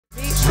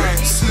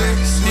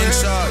In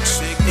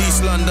charge,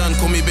 East London,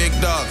 call me Big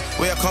Dog.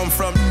 Where I come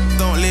from,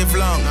 don't live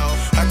long.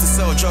 Had to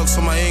sell drugs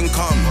for my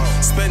income.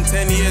 Spent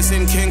 10 years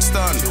in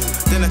Kingston.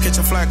 Then I catch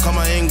a flight, come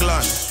to England.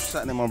 What's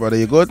happening, my brother?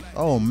 You good?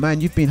 Oh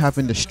man, you've been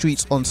having the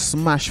streets on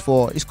smash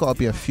for, it's got to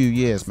be a few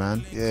years,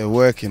 man. Yeah,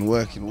 working.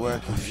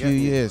 A few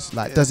years.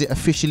 Like, does it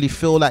officially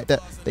feel like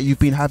that you've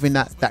been having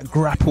that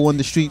grapple on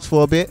the streets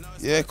for a bit?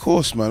 Yeah, of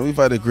course, man. We've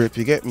had a grip,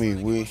 you get me?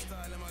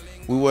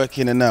 We work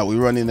in and out, we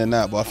run in and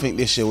out, but I think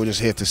this year we're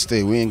just here to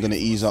stay. We ain't gonna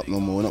ease up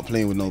no more. We're not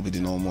playing with nobody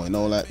no more, you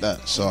know, like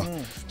that. So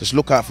just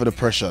look out for the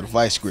pressure, the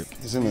vice grip,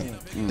 isn't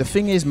it? The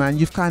thing is, man,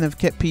 you've kind of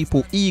kept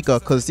people eager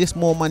because this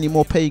More Money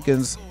More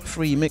Pagans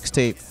free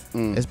mixtape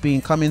has been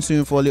coming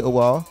soon for a little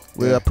while.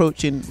 We're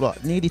approaching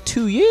nearly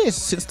 2 years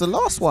since the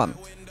last one.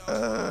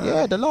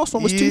 Yeah, the last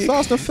one was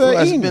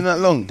 2013. It's been that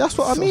long. That's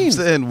what I mean. I'm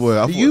saying,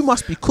 boy, you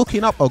must be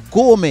cooking up a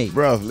gourmet.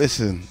 Bruv,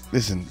 listen.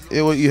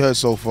 Hear what you heard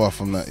so far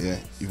from that, yeah?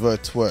 You've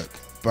heard Twerk,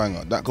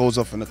 banger. That goes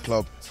off in the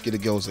club, give the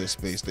girls their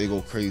space, they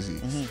go crazy.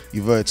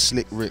 You've heard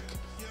Slick Rick,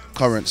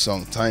 current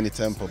song, Tinie,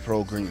 Tempah,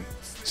 Pro Green.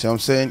 See what I'm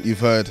saying? You've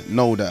heard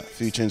Know That,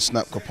 featuring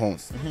Snap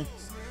Capone.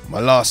 My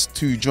last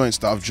 2 joints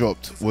that I've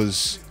dropped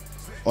was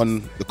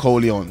on the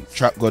Coleon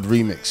Trap God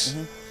remix.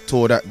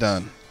 Tore that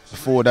down.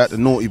 Before that, the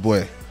Naughty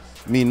Boy.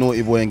 Me,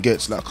 Naughty Boy and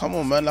Gets, like, come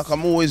on, man, like,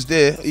 I'm always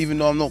there, even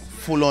though I'm not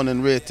full on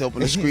and rear tail on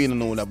the screen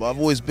and all that, but I've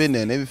always been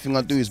there, and everything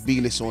I do is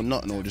B-list or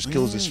nothing, or just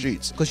kills the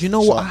streets. Because you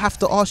know what, I have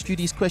to ask you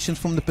these questions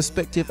from the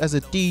perspective as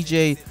a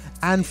DJ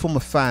and from a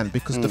fan,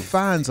 because the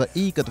fans are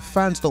eager, the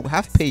fans don't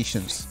have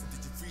patience.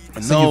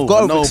 So you've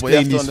got to but you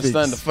have to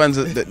understand, the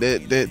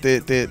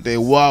fans,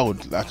 they're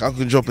wild. Like, I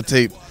could drop a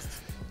tape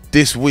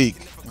this week,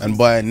 and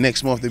by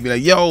next month they'll be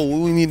like, yo,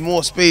 we need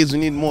more Spades, we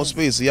need more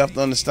Spades. So you have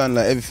to understand,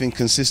 like, everything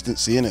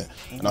consistency, innit?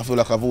 And I feel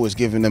like I've always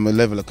given them a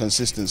level of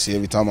consistency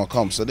every time I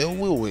come. So they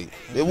will wait.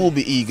 They will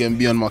be eager and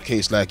be on my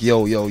case like,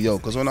 yo,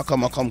 because when I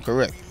come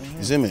correct.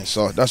 You see me?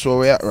 So that's where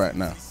we're at right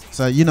now.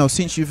 So, you know,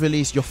 since you've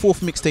released your 4th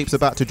mixtape's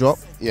about to drop.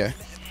 Yeah.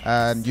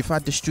 And you've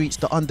had the streets,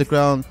 the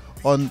underground,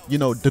 on, you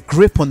know, the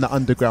grip on the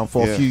underground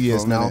for a few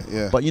years now.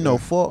 But, you know,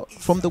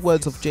 from the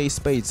words of J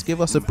Spades,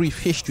 give us a brief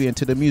history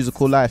into the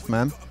musical life,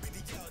 man.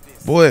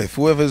 Boy, if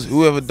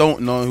whoever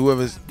don't know,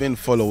 whoever's been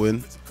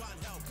following,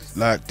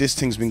 like, this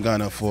thing's been going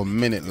on for a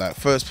minute. Like,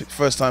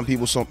 first time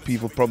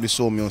people probably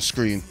saw me on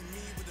screen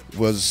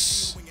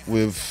was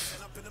with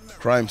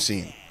Crime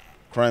Scene,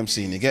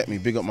 you get me?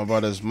 Big up my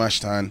brothers,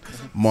 Mashtan,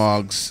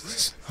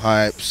 Margs,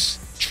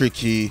 Hypes,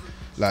 Tricky.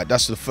 Like,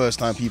 that's the first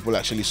time people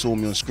actually saw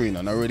me on screen,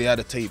 and I already had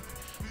a tape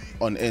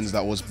on ends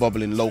that was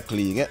bubbling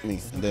locally, you get me?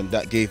 And then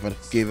that gave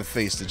a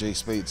face to J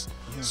Spades.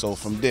 So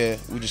from there,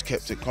 we just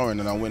kept it current,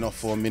 and I went off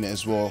for a minute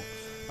as well,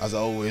 as I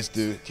always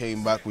do.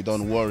 Came back, we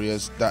done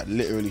Warriors. That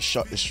literally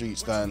shut the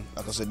streets down.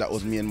 Like I said, that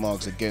was me and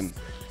Margs again.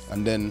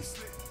 And then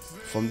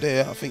from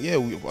there, I think,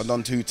 I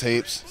done 2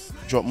 tapes,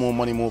 dropped More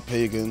Money, More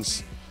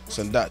Pagans.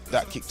 So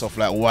that kicked off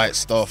like White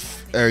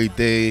Stuff, Every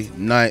Day,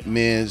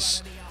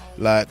 Nightmares,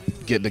 like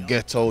Get the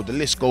Ghetto. The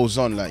list goes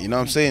on, like, you know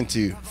what I'm saying to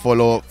you?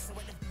 Follow Up,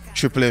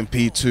 Triple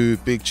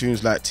MP2, big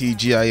tunes like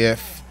TGIF.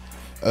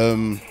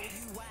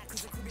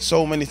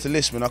 So many to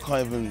list, man. I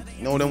can't even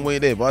know them way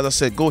there. But as I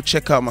said, go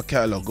check out my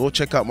catalogue. Go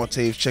check out my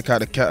tapes. Check out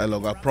the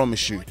catalogue. I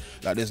promise you,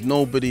 like, there's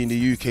nobody in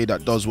the UK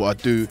that does what I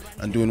do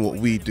and doing what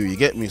we do. You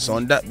get me? So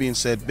on that being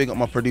said, big up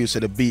my producer,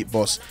 the Beat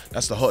Boss.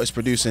 That's the hottest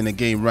producer in the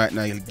game right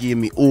now. He'll give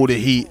me all the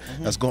heat.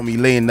 That's got me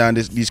laying down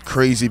these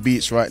crazy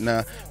beats right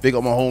now. Big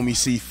up my homie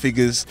C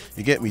Figures.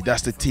 You get me?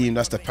 That's the team.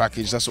 That's the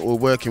package. That's what we're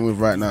working with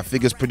right now.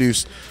 Figures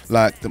produced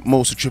like the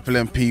most of Triple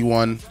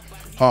MP1.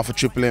 Half a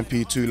Triple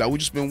MP2, like, we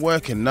just been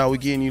working. Now we're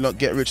getting you lot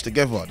Get Rich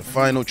together. The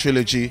final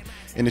trilogy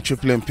in the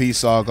Triple MP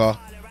saga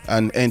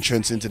and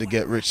entrance into the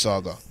Get Rich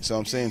saga. So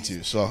I'm saying to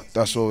you, so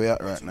that's where we're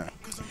at right now.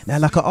 Now,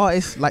 like an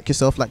artist like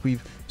yourself, like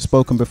we've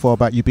spoken before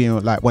about you being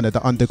like one of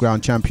the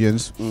underground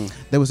champions,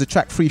 there was a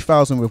track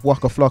 3000 with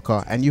Waka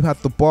Flocka, and you had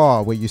the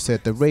bar where you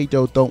said the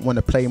radio don't want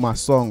to play my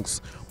songs,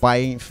 but I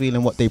ain't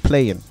feeling what they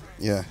playing.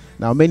 Yeah.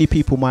 Now, many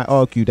people might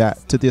argue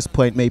that to this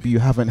point maybe you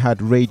haven't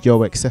had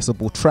radio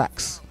accessible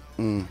tracks.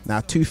 Now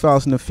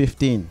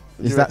 2015,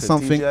 is that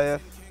something? TGIF?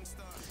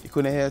 You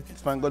couldn't hear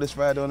Thank God It's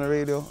Friday on the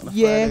radio?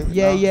 Yeah.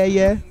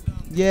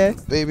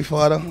 Baby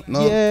Father?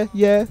 No.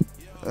 Yeah.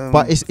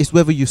 But it's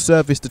whether you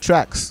service the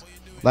tracks.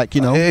 Like,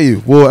 you know. I hear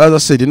you. Well, as I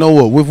said, you know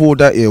what? With all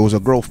that, it was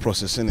a growth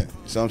process, innit?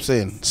 See what I'm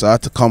saying? So I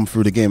had to come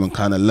through the game and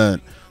kind of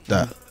learn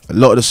that a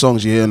lot of the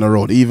songs you hear on the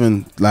road,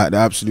 even like the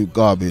absolute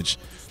garbage,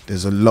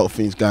 there's a lot of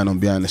things going on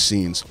behind the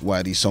scenes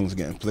why these songs are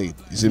getting played.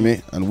 You see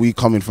me? And we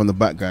coming from the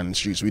background in the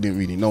streets, we didn't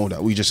really know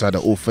that. We just had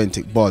an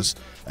authentic buzz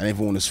and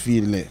everyone was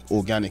feeling it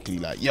organically,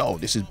 like, yo,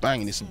 this is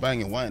banging,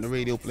 why ain't the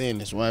radio playing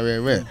this, why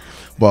rare.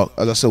 But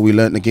as I said, we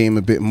learned the game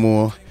a bit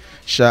more.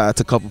 Shout out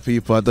to a couple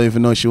people, I don't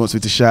even know if she wants me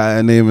to shout out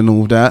her name and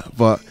all that,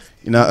 but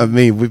You know what I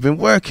mean? We've been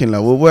working,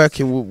 like we're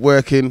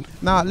working.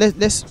 Now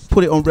let's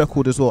put it on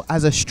record as well.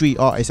 As a street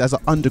artist, as an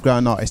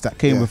underground artist that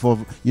came with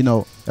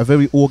a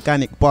very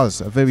organic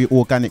buzz, a very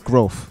organic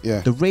growth.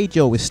 Yeah. The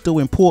radio is still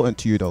important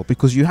to you though,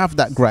 because you have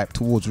that gripe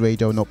towards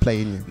radio not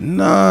playing you.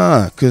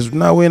 Nah, because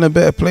now we're in a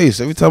better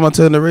place. Every time I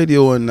turn the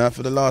radio on now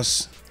for the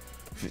last...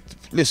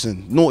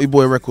 Listen, Naughty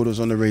Boy record was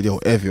on the radio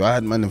everywhere. I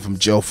had man from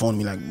jail phone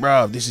me like,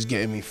 bruv, this is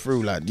getting me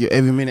through. Like,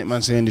 every minute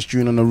man saying this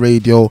tune on the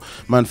radio,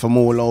 man from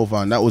all over.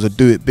 And that was a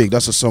Do It Big.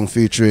 That's a song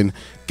featuring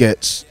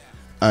Gets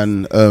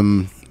and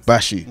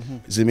Bashi.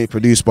 Is it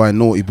produced by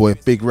Naughty Boy?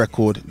 Big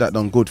record that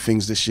done good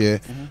things this year.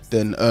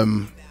 Then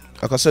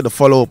like I said, the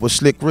follow-up was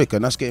Slick Rick,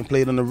 and that's getting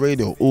played on the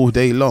radio all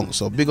day long.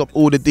 So big up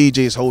all the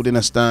DJs holding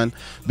a stand,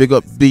 big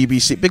up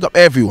BBC, big up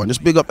everyone,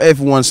 just big up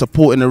everyone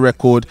supporting the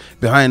record,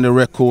 behind the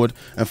record,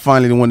 and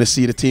finally want to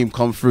see the team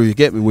come through. You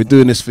get me? We're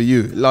doing this for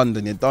you.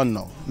 London, you're done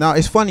now. Now,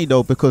 it's funny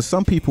though, because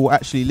some people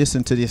actually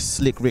listen to this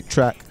Slick Rick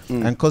track,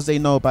 and because they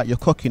know about your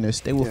cockiness,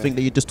 they will think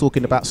that you're just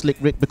talking about Slick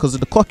Rick because of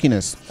the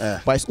cockiness.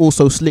 But it's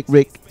also Slick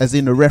Rick as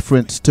in a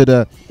reference to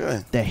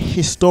the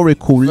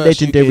historical,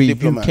 first legendary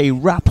UK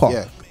UK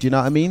rapper. Do you know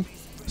what I mean?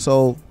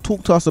 So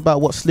talk to us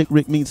about what Slick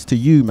Rick means to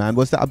you, man.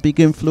 Was that a big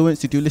influence?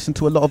 Did you listen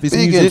to a lot of his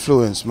music? Big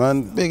influence,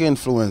 man. Big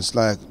influence.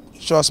 Like,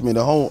 trust me,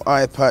 the whole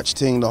eye patch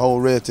thing, the whole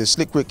rarity.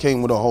 Slick Rick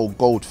came with a whole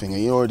gold thing,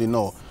 and you already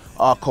know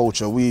our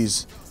culture. We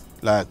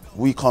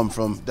come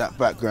from that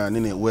background,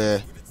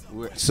 innit?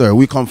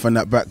 We come from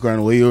that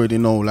background where you already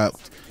know, like,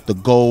 the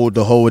gold,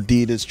 the whole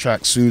Adidas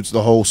tracksuits,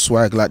 the whole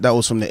swag, like that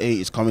was from the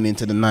 80s coming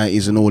into the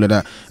 90s and all of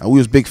that, and we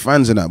was big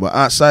fans of that. But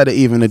outside of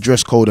even the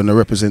dress code and the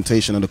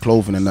representation of the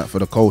clothing and that for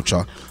the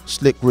culture,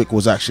 Slick Rick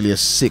was actually a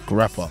sick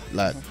rapper,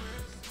 like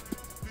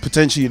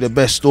potentially the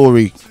best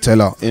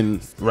storyteller in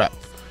rap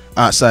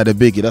outside of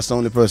Biggie. That's the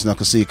only person I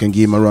can see can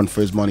give him a run for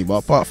his money. But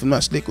apart from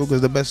that, Slick Rick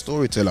was the best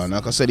storyteller, and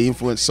like I said, he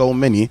influenced so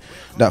many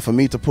that for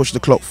me to push the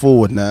clock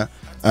forward now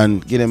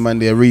and give them man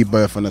their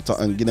rebirth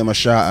and give them a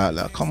shout out,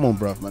 like, come on,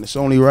 bruv, man, it's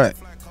only right.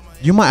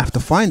 You might have to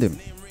find him,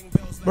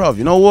 bruv.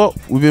 You know what?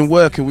 We've been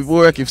working.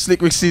 If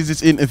Slick Rick sees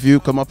this interview,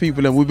 cause my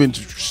people and we've been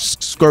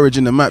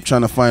scourging the map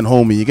trying to find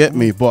homie. You get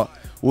me? But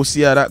we'll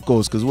see how that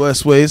goes. Cause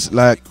worst ways,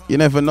 like, you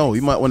never know.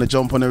 You might want to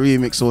jump on a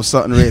remix or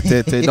something right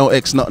there. Don't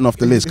X nothing off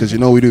the list, cause you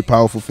know we do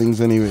powerful things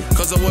anyway.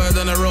 Cause the word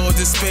on the road,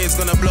 this Spades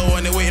gonna blow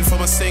and they're waiting for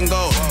my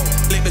single.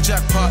 Lick the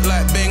jackpot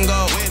like bingo.